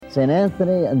St.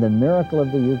 Anthony and the miracle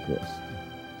of the Eucharist.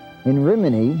 In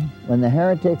Rimini, when the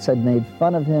heretics had made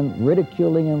fun of him,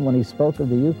 ridiculing him when he spoke of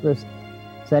the Eucharist,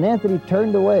 St. Anthony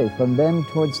turned away from them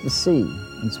towards the sea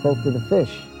and spoke to the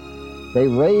fish. They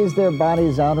raised their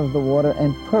bodies out of the water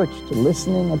and perched,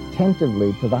 listening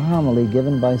attentively to the homily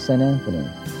given by St. Anthony.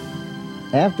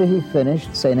 After he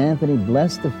finished, St. Anthony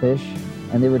blessed the fish,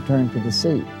 and they returned to the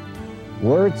sea.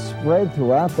 Word spread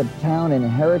throughout the town, and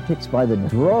heretics by the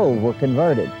drove were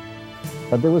converted.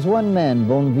 But there was one man,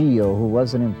 Bonvillo, who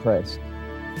wasn't impressed.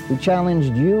 He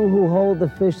challenged, "You who hold the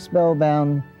fish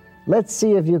spellbound, let's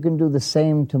see if you can do the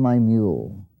same to my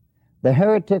mule." The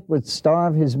heretic would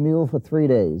starve his mule for 3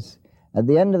 days. At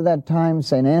the end of that time,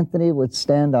 St. Anthony would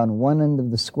stand on one end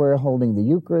of the square holding the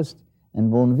Eucharist,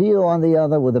 and Bonvillo on the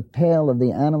other with a pail of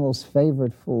the animal's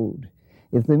favorite food.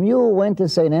 If the mule went to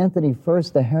St. Anthony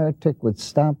first, the heretic would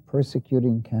stop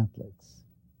persecuting Catholics.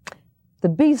 The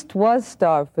beast was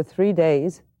starved for 3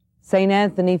 days. St.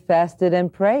 Anthony fasted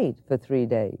and prayed for 3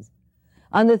 days.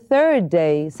 On the 3rd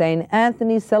day, St.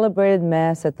 Anthony celebrated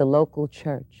Mass at the local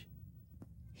church.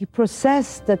 He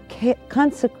processed the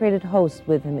consecrated host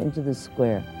with him into the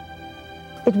square.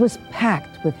 It was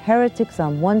packed with heretics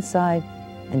on one side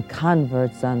and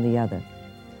converts on the other.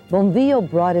 Bonvillo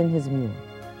brought in his mule.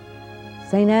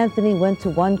 St. Anthony went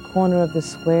to one corner of the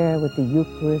square with the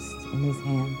Eucharist in his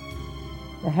hand.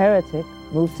 The heretic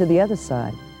moved to the other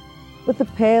side with a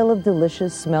pail of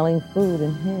delicious-smelling food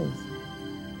in his.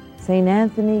 St.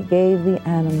 Anthony gave the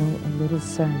animal a little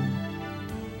sermon.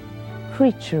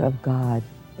 "Creature of God,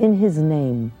 in his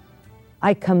name,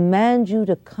 I command you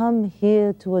to come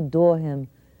here to adore him,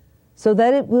 so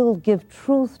that it will give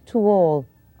truth to all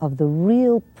of the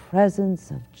real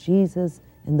presence of Jesus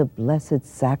in the Blessed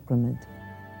Sacrament."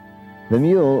 The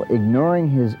mule, ignoring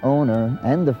his owner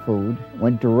and the food,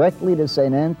 went directly to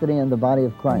St. Anthony and the body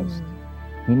of Christ.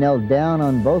 He knelt down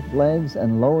on both legs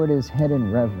and lowered his head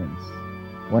in reverence.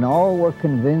 When all were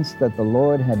convinced that the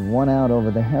Lord had won out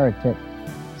over the heretic,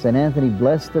 St. Anthony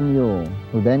blessed the mule,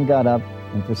 who then got up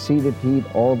and proceeded to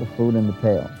eat all the food in the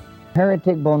pail.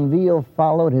 Heretic Bonvillo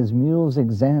followed his mule's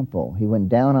example. He went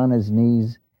down on his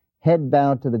knees, head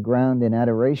bowed to the ground in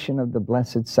adoration of the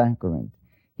Blessed Sacrament.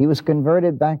 He was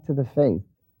converted back to the faith.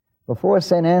 Before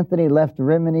St. Anthony left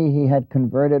Rimini, he had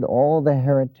converted all the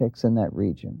heretics in that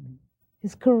region.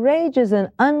 His courageous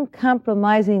and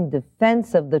uncompromising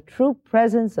defense of the true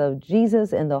presence of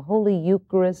Jesus in the Holy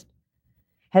Eucharist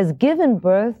has given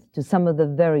birth to some of the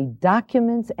very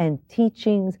documents and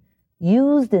teachings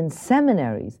used in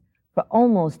seminaries for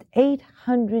almost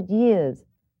 800 years,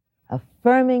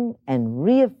 affirming and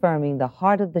reaffirming the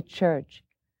heart of the Church,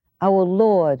 our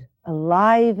Lord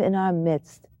alive in our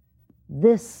midst,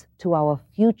 this to our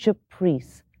future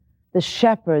priests, the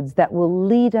shepherds that will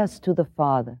lead us to the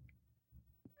Father.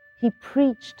 He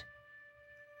preached,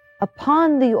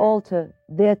 "Upon the altar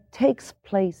there takes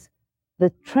place the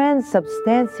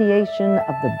transubstantiation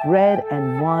of the bread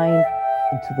and wine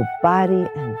into the body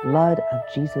and blood of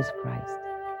Jesus Christ.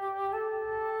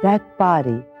 That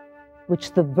body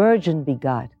which the Virgin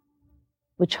begot,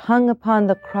 which hung upon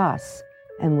the cross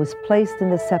and was placed in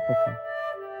the sepulchre,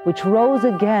 which rose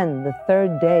again the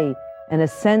 3rd day and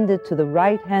ascended to the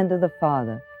right hand of the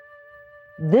Father.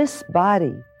 This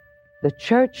body the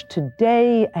Church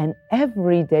today and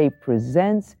every day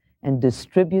presents and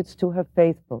distributes to her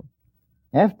faithful."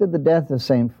 After the death of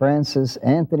St. Francis,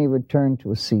 Anthony returned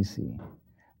to Assisi.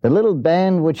 The little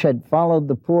band which had followed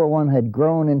the poor one had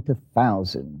grown into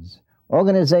thousands.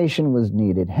 Organization was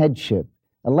needed, headship,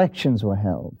 elections were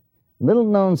held. Little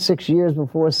known, 6 years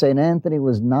before, St. Anthony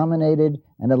was nominated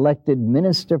and elected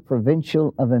Minister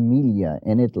Provincial of Emilia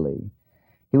in Italy.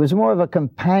 He was more of a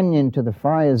companion to the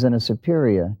friars than a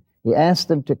superior. He asked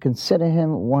them to consider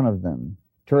him one of them,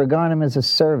 to regard him as a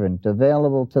servant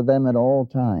available to them at all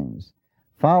times.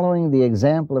 Following the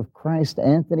example of Christ,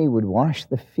 Anthony would wash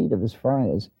the feet of his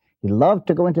friars. He loved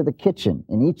to go into the kitchen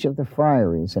in each of the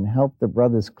friaries and help the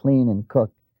brothers clean and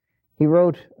cook. He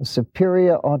wrote, "A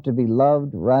superior ought to be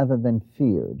loved rather than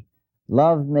feared.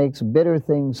 Love makes bitter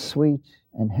things sweet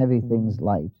and heavy things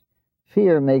light.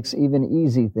 Fear makes even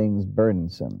easy things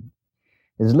burdensome."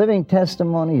 His living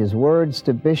testimony, his words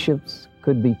to bishops,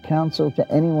 could be counsel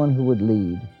to anyone who would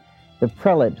lead. The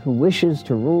prelate who wishes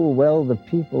to rule well the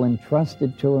people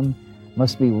entrusted to him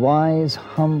must be wise,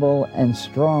 humble, and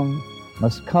strong,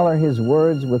 must color his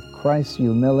words with Christ's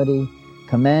humility,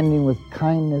 commanding with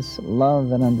kindness,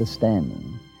 love, and understanding.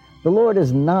 The Lord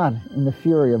is not in the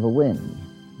fury of a wind,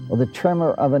 or the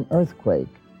tremor of an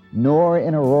earthquake, nor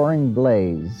in a roaring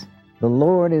blaze. The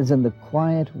Lord is in the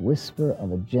quiet whisper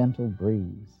of a gentle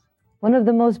breeze. One of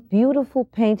the most beautiful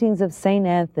paintings of St.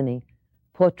 Anthony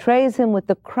portrays him with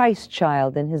the Christ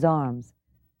child in his arms.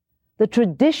 The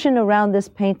tradition around this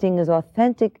painting is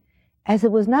authentic, as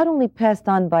it was not only passed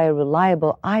on by a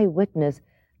reliable eyewitness,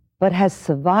 but has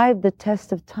survived the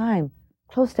test of time,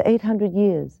 close to 800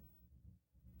 years.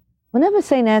 Whenever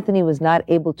St. Anthony was not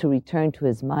able to return to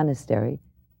his monastery,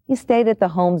 he stayed at the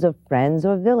homes of friends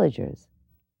or villagers.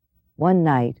 One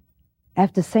night,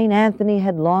 after St. Anthony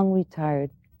had long retired,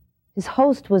 his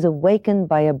host was awakened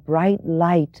by a bright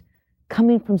light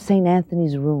coming from St.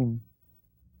 Anthony's room.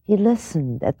 He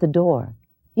listened at the door.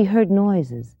 He heard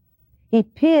noises. He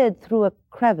peered through a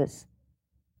crevice.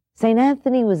 St.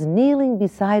 Anthony was kneeling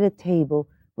beside a table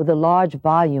with a large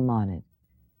volume on it.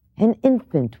 An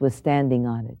infant was standing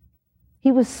on it.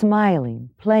 He was smiling,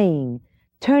 playing,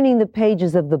 turning the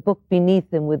pages of the book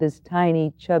beneath him with his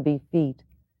tiny, chubby feet.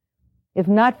 If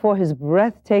not for his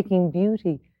breathtaking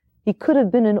beauty, he could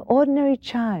have been an ordinary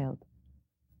child.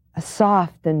 A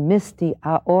soft and misty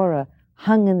aura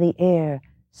hung in the air,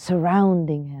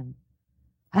 surrounding him.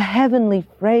 A heavenly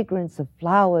fragrance of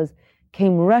flowers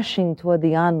came rushing toward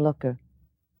the onlooker.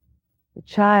 The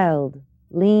child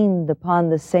leaned upon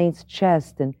the saint's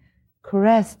chest and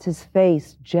caressed his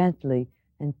face gently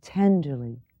and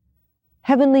tenderly.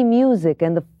 Heavenly music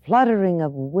and the fluttering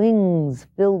of wings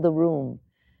filled the room.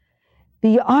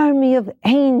 The army of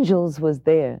angels was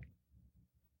there.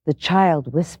 The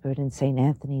child whispered in St.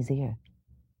 Anthony's ear.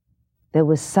 There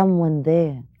was someone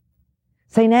there.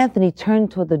 St. Anthony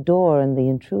turned toward the door and the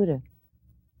intruder.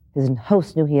 His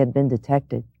host knew he had been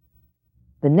detected.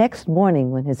 The next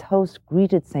morning, when his host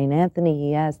greeted St. Anthony,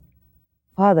 he asked,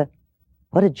 "Father,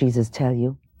 what did Jesus tell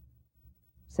you?"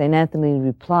 St. Anthony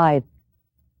replied,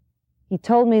 "He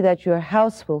told me that your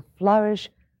house will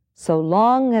flourish so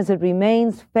long as it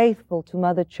remains faithful to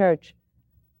Mother Church,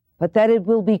 but that it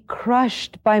will be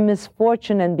crushed by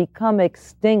misfortune and become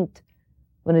extinct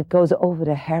when it goes over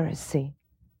to heresy."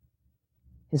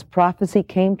 His prophecy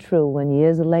came true when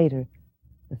years later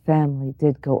the family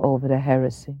did go over to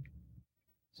heresy.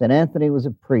 St. Anthony was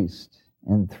a priest,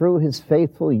 and through his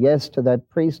faithful yes to that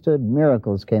priesthood,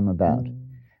 miracles came about.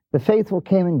 The faithful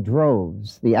came in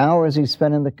droves. The hours he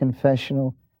spent in the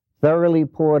confessional, thoroughly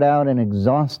poured out and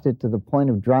exhausted to the point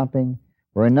of dropping,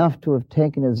 were enough to have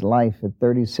taken his life at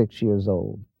 36 years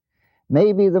old.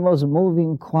 Maybe the most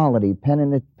moving quality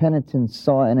penitents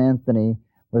saw in Anthony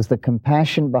was the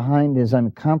compassion behind his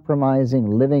uncompromising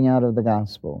living out of the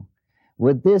gospel.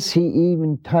 With this, he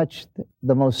even touched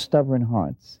the most stubborn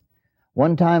hearts.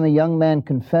 One time, a young man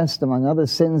confessed, among other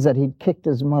sins, that he'd kicked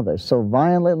his mother so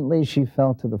violently she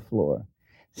fell to the floor.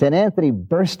 St. Anthony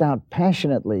burst out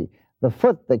passionately, "The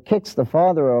foot that kicks the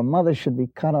father or mother should be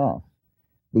cut off."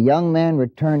 The young man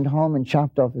returned home and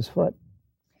chopped off his foot.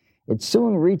 It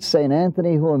soon reached St.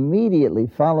 Anthony, who immediately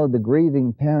followed the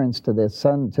grieving parents to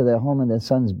their home in their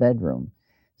son's bedroom.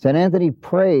 St. Anthony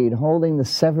prayed, holding the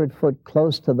severed foot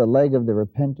close to the leg of the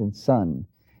repentant son.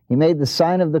 He made the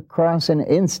sign of the cross, and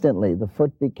instantly the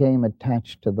foot became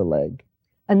attached to the leg.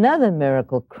 Another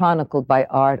miracle chronicled by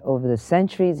art over the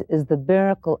centuries is the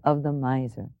miracle of the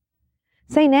miser.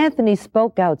 St. Anthony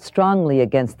spoke out strongly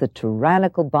against the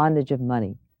tyrannical bondage of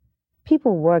money.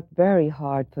 People worked very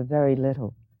hard for very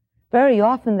little. Very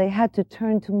often they had to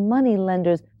turn to money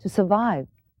lenders to survive.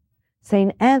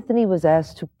 St. Anthony was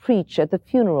asked to preach at the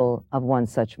funeral of one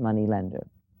such money lender.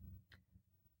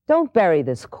 "Don't bury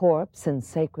this corpse in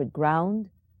sacred ground.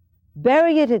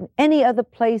 Bury it in any other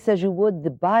place as you would the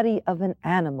body of an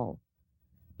animal,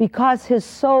 because his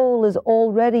soul is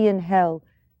already in hell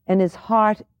and his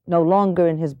heart no longer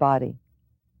in his body.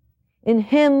 In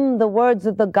him the words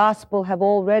of the gospel have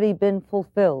already been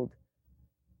fulfilled.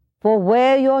 For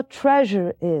where your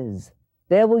treasure is,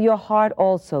 there will your heart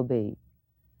also be."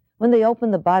 When they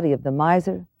opened the body of the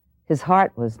miser, his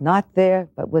heart was not there,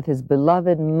 but with his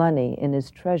beloved money in his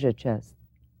treasure chest.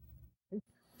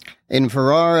 In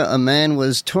Ferrara, a man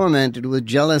was tormented with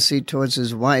jealousy towards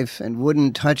his wife and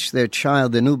wouldn't touch their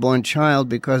child, the newborn child,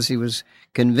 because he was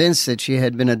convinced that she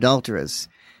had been adulterous.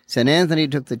 St. Anthony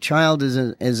took the child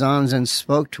in his arms and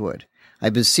spoke to it. "I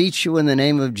beseech you in the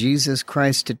name of Jesus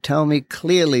Christ to tell me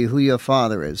clearly who your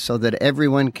father is, so that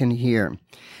everyone can hear."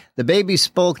 The baby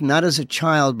spoke not as a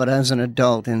child, but as an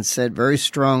adult, and said very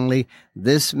strongly,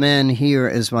 "This man here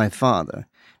is my father."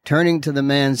 Turning to the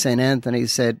man, St. Anthony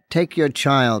said, "Take your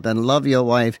child and love your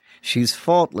wife. She's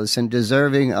faultless and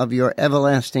deserving of your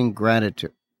everlasting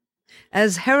gratitude."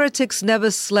 As heretics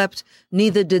never slept,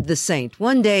 neither did the saint.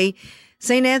 One day,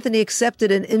 St. Anthony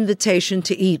accepted an invitation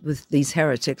to eat with these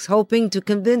heretics, hoping to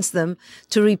convince them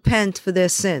to repent for their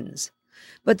sins.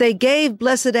 But they gave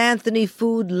Blessed Anthony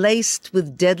food laced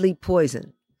with deadly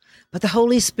poison. But the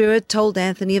Holy Spirit told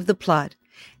Anthony of the plot,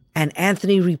 and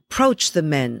Anthony reproached the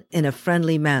men in a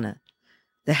friendly manner.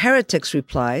 The heretics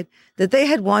replied that they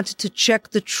had wanted to check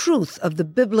the truth of the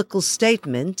biblical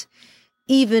statement,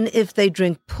 even if they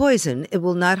drink poison, it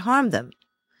will not harm them.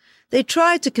 They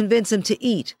tried to convince him to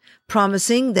eat,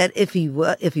 promising that if he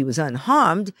was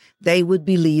unharmed, they would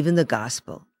believe in the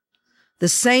gospel. The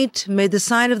saint made the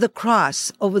sign of the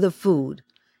cross over the food,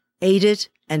 ate it,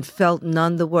 and felt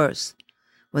none the worse.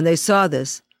 When they saw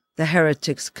this, the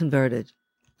heretics converted.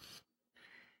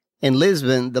 In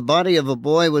Lisbon, the body of a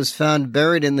boy was found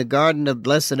buried in the garden of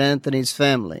Blessed Anthony's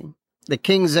family. The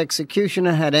king's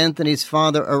executioner had Anthony's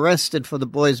father arrested for the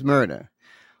boy's murder.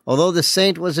 Although the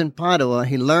saint was in Padua,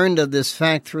 he learned of this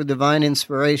fact through divine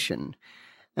inspiration,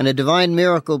 and a divine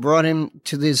miracle brought him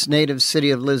to his native city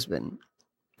of Lisbon.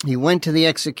 He went to the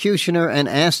executioner and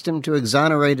asked him to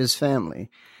exonerate his family.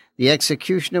 The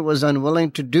executioner was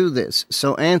unwilling to do this,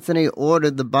 so Anthony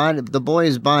ordered the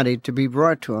boy's body to be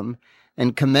brought to him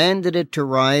and commanded it to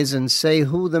rise and say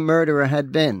who the murderer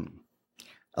had been.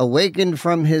 Awakened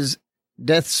from his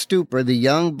death stupor, the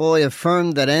young boy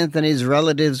affirmed that Anthony's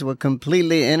relatives were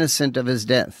completely innocent of his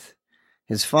death.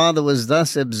 His father was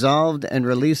thus absolved and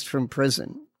released from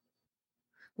prison.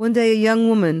 One day a young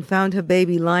woman found her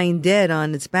baby lying dead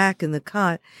on its back in the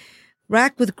cot.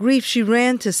 Racked with grief, she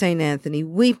ran to St. Anthony,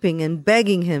 weeping and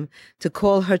begging him to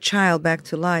call her child back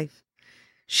to life.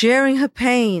 Sharing her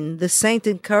pain, the saint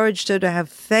encouraged her to have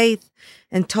faith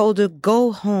and told her,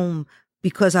 "Go home,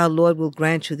 because our Lord will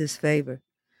grant you this favor."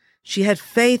 She had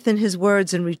faith in his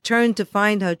words and returned to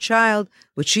find her child,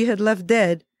 which she had left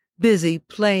dead, busy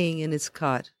playing in its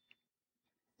cot.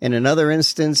 In another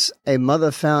instance, a mother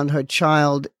found her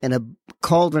child in a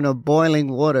cauldron of boiling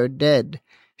water, dead.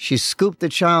 She scooped the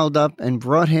child up and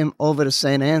brought him over to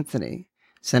St. Anthony.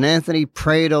 St. Anthony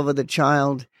prayed over the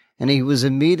child, and he was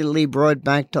immediately brought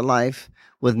back to life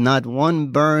with not one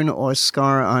burn or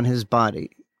scar on his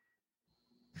body.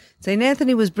 St.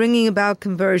 Anthony was bringing about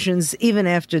conversions even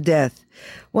after death.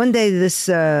 One day, this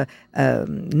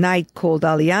knight called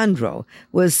Alejandro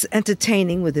was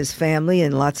entertaining with his family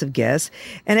and lots of guests,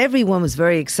 and everyone was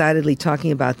very excitedly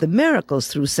talking about the miracles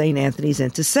through St. Anthony's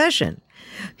intercession.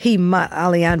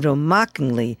 Alejandro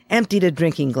mockingly emptied a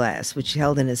drinking glass, which he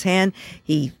held in his hand.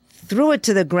 He threw it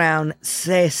to the ground,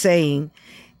 saying,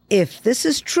 "If this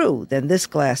is true, then this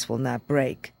glass will not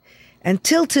break."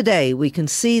 Until today, we can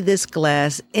see this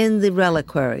glass in the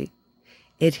reliquary.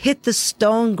 It hit the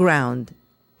stone ground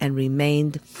and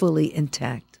remained fully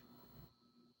intact.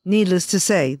 Needless to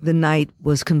say, the knight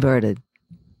was converted.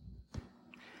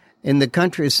 In the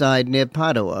countryside near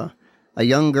Padua, a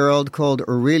young girl called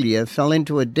Aurelia fell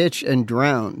into a ditch and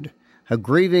drowned. Her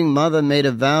grieving mother made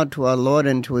a vow to our Lord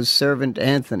and to his servant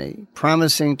Anthony,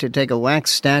 promising to take a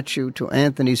wax statue to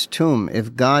Anthony's tomb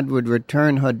if God would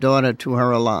return her daughter to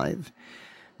her alive.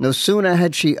 No sooner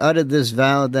had she uttered this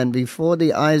vow than before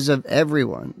the eyes of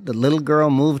everyone, the little girl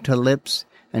moved her lips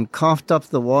and coughed up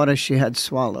the water she had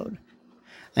swallowed.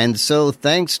 And so,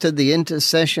 thanks to the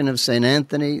intercession of St.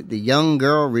 Anthony, the young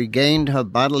girl regained her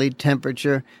bodily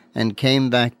temperature and came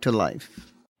back to life.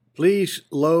 Please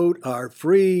load our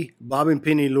free Bob and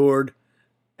Penny Lord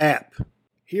app.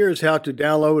 Here's how to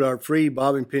download our free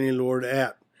Bob and Penny Lord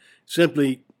app.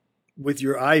 Simply, with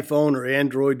your iPhone or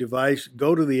Android device,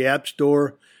 go to the App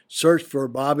Store, search for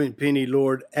Bob and Penny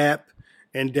Lord app,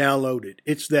 and download it.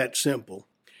 It's that simple.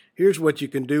 Here's what you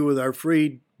can do with our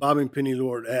free Bob and Penny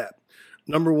Lord app.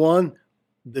 Number one,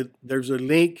 there's a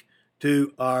link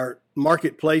to our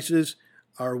marketplaces,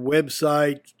 our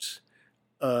websites,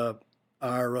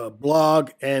 our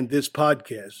blog, and this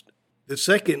podcast. The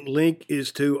second link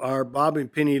is to our Bob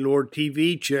and Penny Lord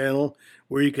TV channel,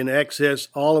 where you can access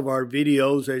all of our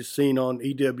videos as seen on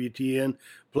EWTN,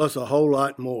 plus a whole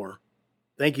lot more.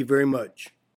 Thank you very much.